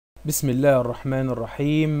بسم الله الرحمن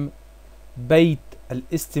الرحيم. بيت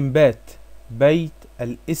الاستنبات، بيت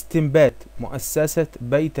الاستنبات، مؤسسة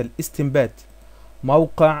بيت الاستنبات،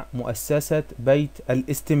 موقع مؤسسة بيت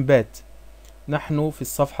الاستنبات. نحن في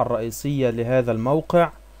الصفحة الرئيسية لهذا الموقع.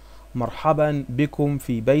 مرحبا بكم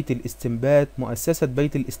في بيت الاستنبات. مؤسسة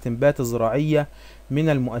بيت الاستنبات الزراعية من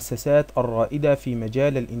المؤسسات الرائدة في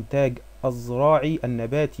مجال الإنتاج الزراعي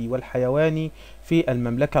النباتي والحيواني في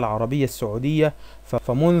المملكة العربية السعودية.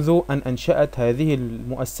 فمنذ أن أنشأت هذه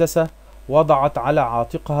المؤسسة وضعت على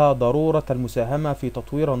عاتقها ضرورة المساهمة في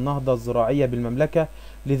تطوير النهضة الزراعية بالمملكة،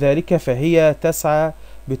 لذلك فهي تسعى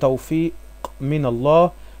بتوفيق من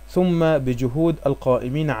الله ثم بجهود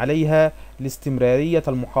القائمين عليها لاستمرارية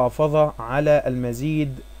المحافظة على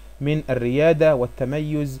المزيد من الريادة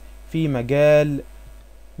والتميز في مجال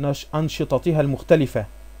أنشطتها المختلفة.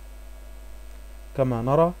 كما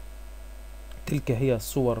نرى تلك هي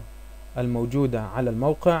الصور الموجودة على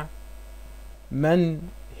الموقع. من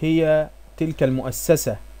هي تلك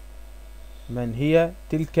المؤسسة؟ من هي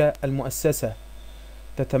تلك المؤسسة؟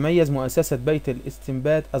 تتميز مؤسسة بيت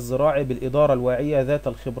الاستنبات الزراعي بالإدارة الواعية ذات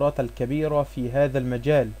الخبرات الكبيرة في هذا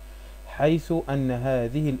المجال، حيث أن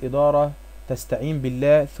هذه الإدارة تستعين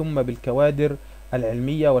بالله ثم بالكوادر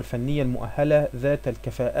العلمية والفنية المؤهلة ذات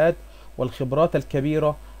الكفاءات والخبرات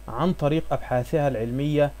الكبيرة عن طريق أبحاثها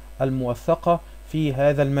العلمية الموثقة في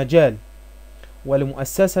هذا المجال.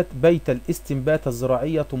 ولمؤسسة بيت الاستنبات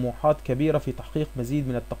الزراعية طموحات كبيرة في تحقيق مزيد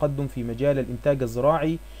من التقدم في مجال الإنتاج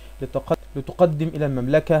الزراعي لتقدم إلى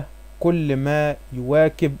المملكة كل ما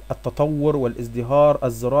يواكب التطور والازدهار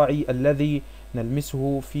الزراعي الذي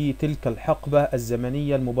نلمسه في تلك الحقبة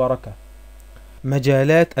الزمنية المباركة.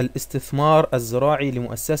 مجالات الاستثمار الزراعي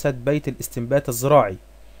لمؤسسة بيت الاستنبات الزراعي: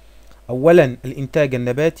 أولا الإنتاج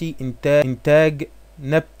النباتي، إنتاج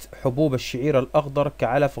نبت حبوب الشعير الأخضر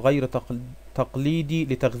كعلف غير تقليدي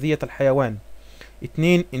لتغذية الحيوان.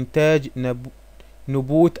 2 إنتاج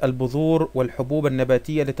نبوت البذور والحبوب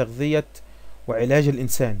النباتية لتغذية وعلاج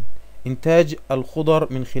الإنسان. إنتاج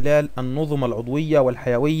الخضر من خلال النظم العضوية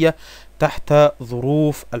والحيوية تحت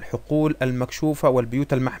ظروف الحقول المكشوفة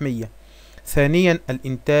والبيوت المحمية. ثانيا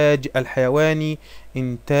الإنتاج الحيواني،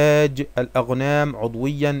 إنتاج الأغنام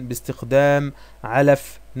عضويا باستخدام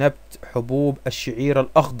علف نبت حبوب الشعير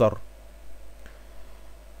الأخضر.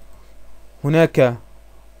 هناك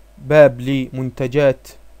باب لمنتجات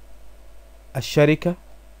الشركة،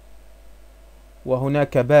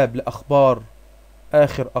 وهناك باب لأخبار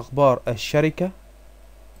آخر أخبار الشركة،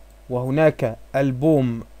 وهناك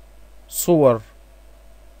ألبوم صور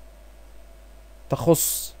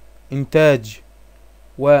تخص إنتاج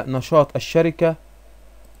ونشاط الشركة.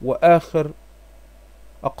 وآخر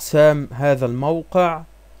أقسام هذا الموقع: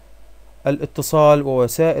 الاتصال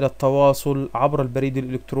ووسائل التواصل عبر البريد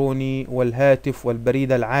الإلكتروني والهاتف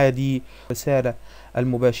والبريد العادي، الرسالة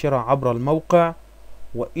المباشرة عبر الموقع.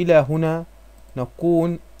 وإلى هنا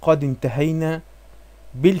نكون قد انتهينا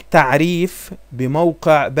بالتعريف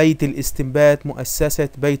بموقع بيت الاستنبات، مؤسسة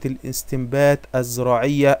بيت الاستنبات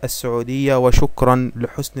الزراعية السعودية، وشكرا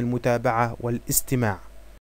لحسن المتابعة والاستماع.